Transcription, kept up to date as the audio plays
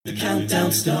The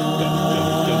countdown starts.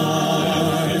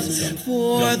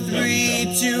 4,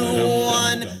 3, 2,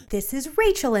 1. This is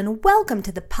Rachel, and welcome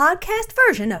to the podcast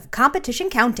version of Competition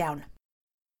Countdown.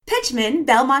 Pitchman,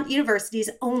 Belmont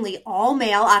University's only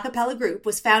all-male a cappella group,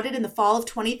 was founded in the fall of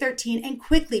 2013 and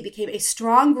quickly became a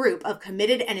strong group of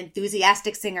committed and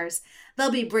enthusiastic singers.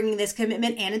 They'll be bringing this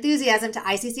commitment and enthusiasm to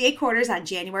ICCA quarters on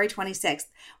January 26th.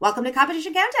 Welcome to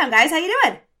Competition Countdown, guys. How you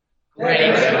doing?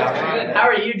 Great. How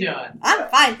are you doing? I'm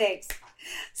fine, thanks.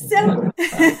 So, why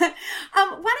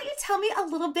don't you tell me a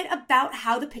little bit about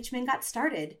how the Pitchman got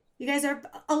started? You guys are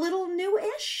a little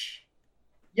new-ish?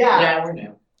 Yeah, we're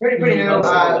new. Pretty new.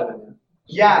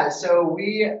 So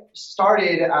we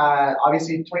started,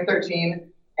 obviously,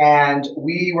 2013, and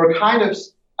we were kind of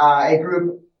a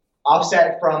group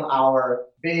offset from our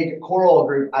big choral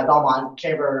group at Belmont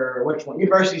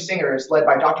University Singers, led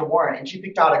by Dr. Warren, and she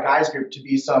picked out a guys group to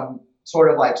be some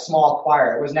sort of like small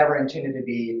choir. It was never intended to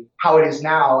be how it is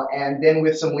now. And then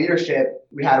with some leadership,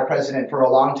 we had a president for a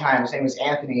long time. His name was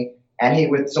Anthony, and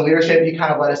with some leadership, he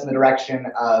kind of led us in the direction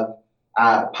of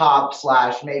pop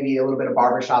 / maybe a little bit of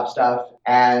barbershop stuff.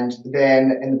 And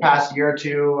then in the past year or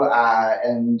two,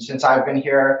 and since I've been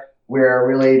here, we're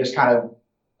really just kind of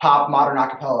pop modern a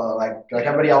cappella, like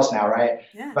everybody else now, right?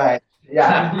 Yeah. But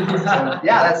yeah,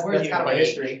 that's kind of our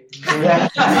history.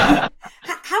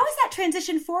 How was that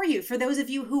transition for you? For those of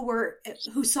you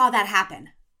who saw that happen?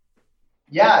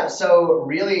 Yeah, so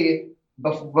really,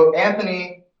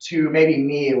 Anthony to maybe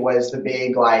me was the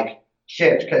big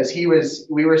shift, because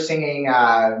we were singing,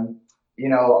 our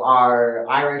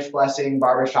Irish blessing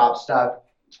barbershop stuff,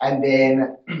 and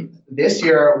then this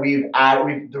year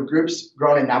the group's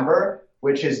grown in number,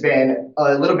 which has been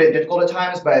a little bit difficult at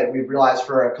times, but we've realized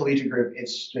for a collegiate group,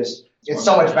 it's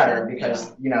so much better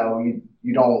because, you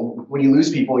don't, when you lose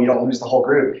people, you don't lose the whole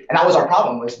group. And that was our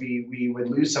problem, was we would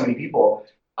lose so many people.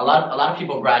 A lot of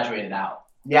people graduated out.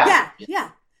 Yeah.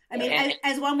 I mean,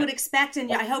 as one would expect,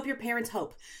 and I hope your parents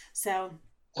hope. So.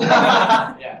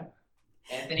 Yeah.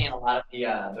 Anthony and a lot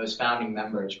of those founding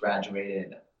members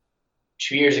graduated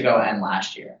 2 years ago and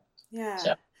last year. Yeah.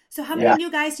 So how many new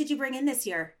guys did you bring in this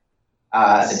year?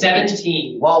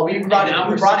 17. Well, we brought in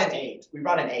 8. We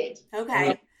brought in 8.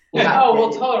 Okay.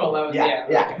 Total. That was,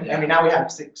 yeah. I mean, now we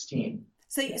have 16.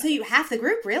 So you half the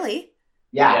group, really?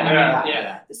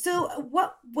 Yeah. So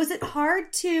what was it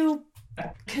hard to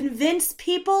convince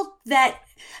people that?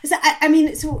 I'm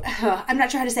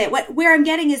not sure how to say it. Where I'm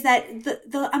getting is that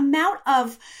the amount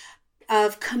of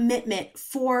commitment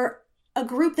for a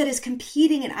group that is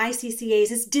competing in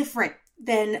ICCAs is different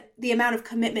than the amount of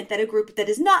commitment that a group that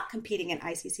is not competing in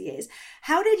ICCAs.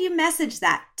 How did you message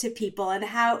that to people, and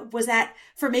how was that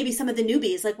for maybe some of the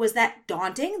newbies? Was that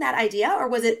daunting, that idea, or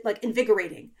was it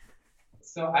invigorating?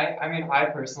 So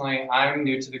I personally, I'm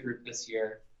new to the group this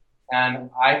year, and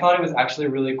I thought it was actually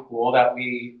really cool that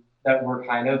we're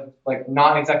kind of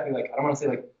not exactly I don't want to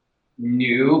say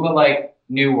new, but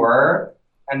newer,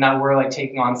 and that we're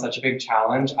taking on such a big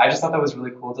challenge. I just thought that was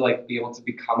really cool to be able to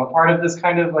become a part of this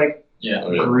kind of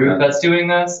group that's doing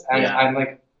this, and I'm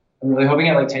really hoping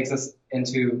it takes us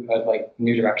into a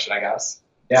new direction, I guess.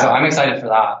 Yeah. So I'm excited for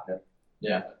that.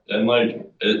 Yeah, and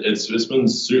it's been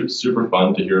super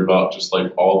fun to hear about just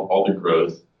all the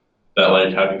growth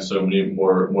that having so many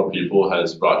more people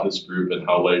has brought to this group, and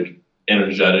how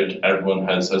energetic everyone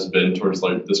has been towards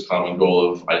this common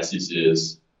goal of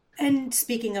ICCAs. And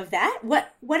speaking of that,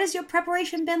 what has your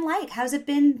preparation been like? How's it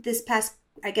been this past,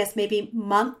 I guess, maybe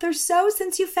month or so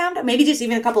since you found out, maybe just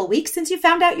even a couple of weeks since you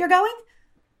found out you're going?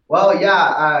 Well,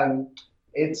 yeah,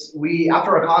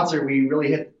 after our concert, we really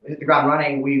hit the ground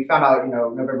running. We found out,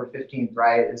 November 15th,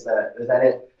 right? Is that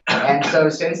it? And so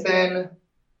since then,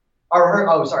 our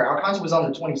concert was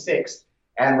on the 26th.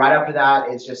 And right after that,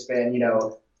 it's just been,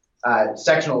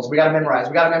 sectionals. We got to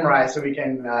memorize so we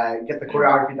can get the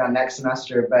choreography done next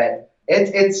semester. But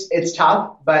it's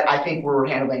tough, but I think we're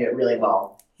handling it really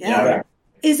well. Yeah.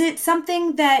 Is it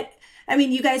something that,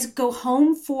 you guys go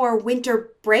home for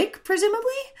winter break, presumably?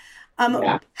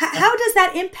 How does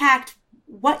that impact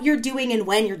what you're doing and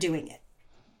when you're doing it?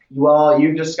 Well,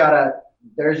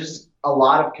 there's just a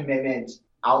lot of commitment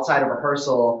outside of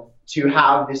rehearsal to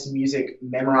have this music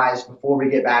memorized before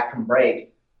we get back from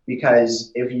break,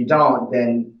 because if you don't,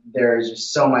 then there's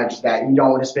just so much that you don't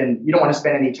want to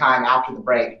spend any time after the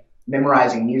break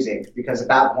memorizing music, because at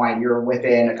that point you're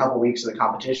within a couple weeks of the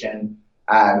competition.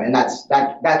 And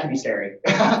that can be scary.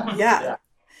 Yeah.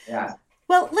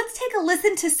 Well, let's take a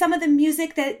listen to some of the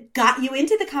music that got you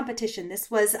into the competition.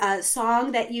 This was a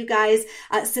song that you guys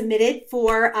submitted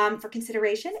for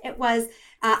consideration. It was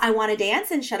I Want to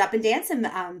Dance and Shut Up and Dance and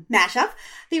mashup.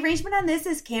 The arrangement on this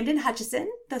is Camden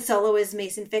Hutchison. The solo is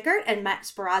Mason Fickert and Matt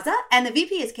Sparazza. And the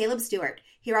VP is Caleb Stewart.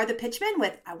 Here are the pitchmen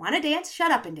with I Want to Dance,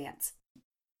 Shut Up and Dance.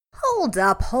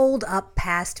 Hold up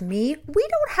past me. We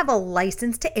don't have a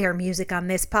license to air music on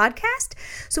this podcast.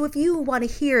 So if you want to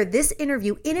hear this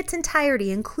interview in its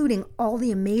entirety, including all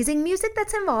the amazing music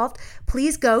that's involved,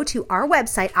 please go to our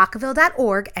website,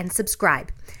 acaville.org, and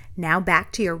subscribe. Now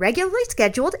back to your regularly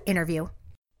scheduled interview.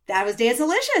 That was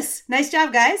Dance-alicious. Nice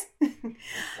job, guys.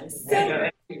 So,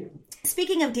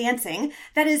 speaking of dancing,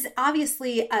 that is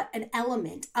obviously an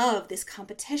element of this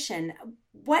competition.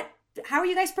 How are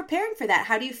you guys preparing for that?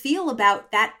 How do you feel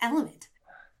about that element?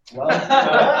 Well,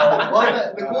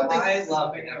 the cool thing I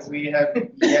love it. We have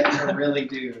yet to really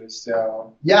do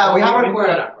so. Yeah, we have our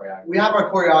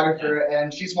choreographer,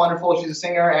 and she's wonderful. She's a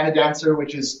singer and a dancer,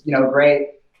 which is great.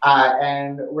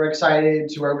 And we're excited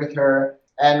to work with her.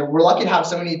 And we're lucky to have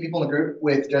so many people in the group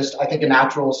with just, I think, a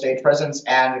natural stage presence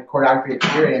and choreography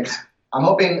experience. I'm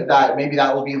hoping that maybe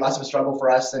that will be less of a struggle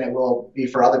for us than it will be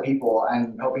for other people,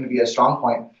 and hoping to be a strong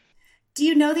point. Do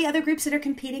you know the other groups that are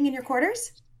competing in your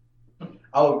quarters?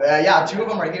 Oh, yeah, two of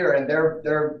them are here, and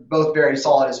they're both very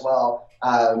solid as well.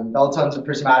 Belltones and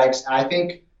Prismatics. And I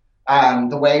think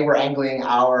the way we're angling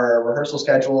our rehearsal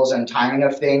schedules and timing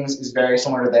of things is very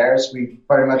similar to theirs. We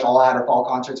pretty much all had our fall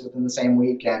concerts within the same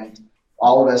week, and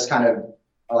all of us kind of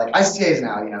are like ICTAs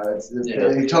now. It's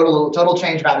a total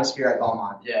change of atmosphere at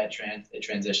Belmont. Yeah, it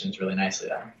transitions really nicely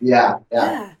there. Yeah.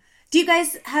 Do you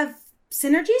guys have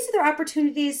synergies? Are there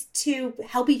opportunities to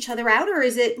help each other out, or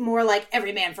is it more like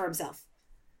every man for himself?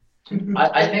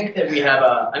 I think that we have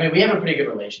a pretty good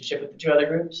relationship with the two other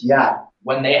groups. Yeah.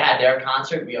 When they had their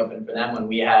concert, we opened for them. When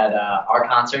we had our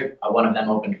concert, one of them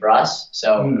opened for us.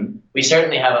 So we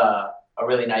certainly have a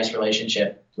really nice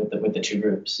relationship with the two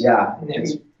groups. Yeah.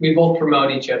 We both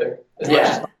promote each other.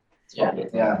 Yeah.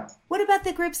 What about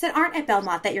the groups that aren't at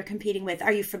Belmont that you're competing with?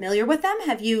 Are you familiar with them?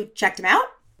 Have you checked them out?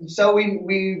 So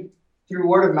we through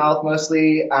word of mouth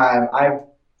mostly.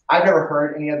 I've never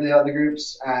heard any of the other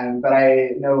groups, but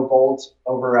I know Volt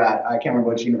over at Cameron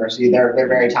Woods University. They're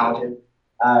very talented,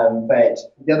 but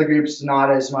the other groups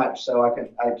not as much. So I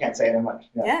can't say that much.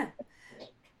 Yeah.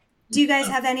 Do you guys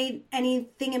have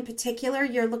anything in particular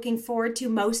you're looking forward to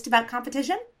most about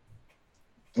competition?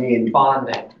 I mean,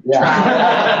 Bonding.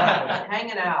 Yeah.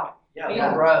 Hanging out. Being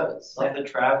Yeah. bros. Like the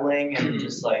traveling and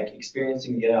just like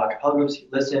experiencing the acapella groups,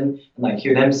 listen and like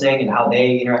hear them sing and how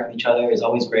they interact with each other is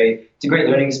always great. It's a great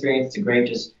learning experience. It's a great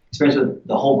just experience with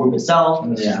the whole group itself.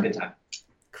 It's just a good time.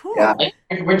 Cool. Yeah.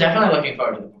 We're definitely looking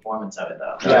forward to the performance of it,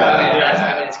 though.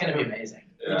 Yeah. It's going to be amazing.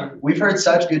 Yeah. We've heard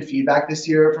such good feedback this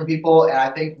year from people, and I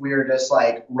think we're just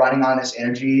like running on this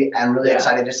energy and really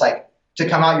excited just like to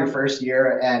come out your first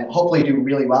year and hopefully do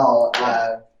really well.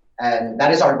 And that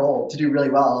is our goal, to do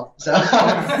really well. So,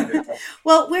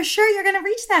 Well, we're sure you're going to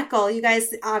reach that goal. You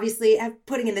guys obviously have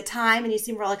putting in the time and you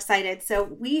seem real excited. So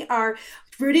we are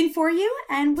rooting for you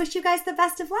and wish you guys the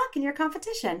best of luck in your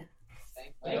competition.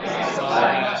 Thank you so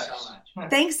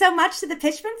much. Thanks so much to the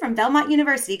pitchmen from Belmont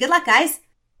University. Good luck, guys.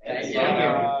 Thank you.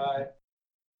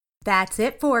 That's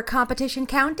it for Competition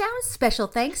Countdown. Special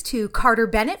thanks to Carter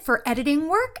Bennett for editing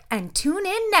work, and tune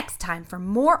in next time for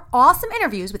more awesome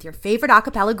interviews with your favorite a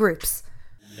cappella groups.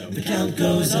 The count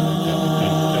goes on.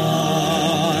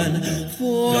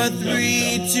 4,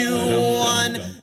 3, 2, 1.